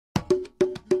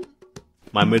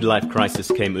My midlife crisis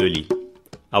came early.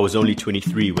 I was only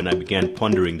 23 when I began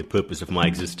pondering the purpose of my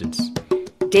existence.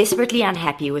 Desperately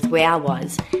unhappy with where I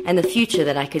was and the future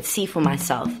that I could see for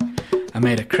myself, I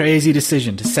made a crazy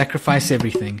decision to sacrifice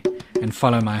everything and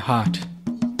follow my heart.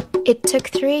 It took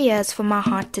 3 years for my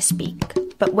heart to speak,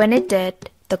 but when it did,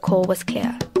 the call was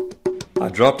clear. I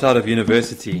dropped out of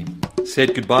university,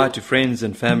 said goodbye to friends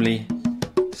and family,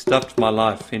 stuffed my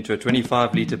life into a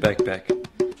 25-litre backpack,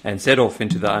 and set off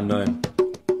into the unknown.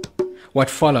 What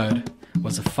followed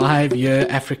was a 5-year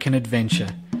African adventure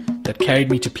that carried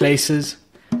me to places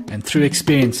and through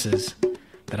experiences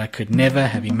that I could never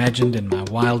have imagined in my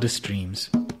wildest dreams.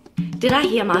 Did I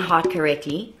hear my heart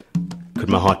correctly? Could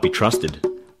my heart be trusted?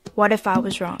 What if I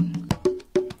was wrong?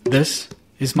 This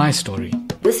is my story.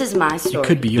 This is my story. It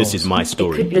could be yours. This is my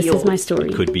story. It could be This yours. is my story.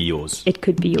 It could be yours. It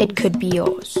could be yours. It could be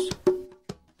yours.